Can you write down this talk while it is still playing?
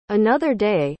Another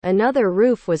day, another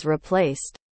roof was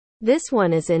replaced. This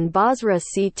one is in Bozrah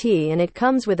CT and it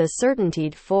comes with a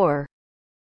certainteed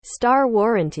 4-star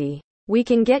warranty. We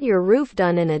can get your roof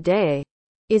done in a day.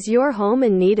 Is your home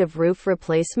in need of roof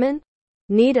replacement?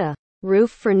 Need a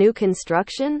roof for new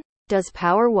construction? Does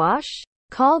power wash?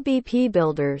 Call BP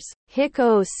Builders, HIC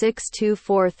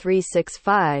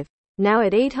 0624365, now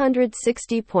at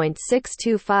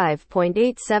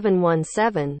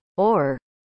 860.625.8717, or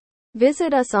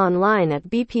visit us online at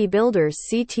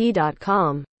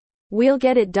bpbuildersct.com. We'll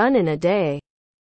get it done in a day.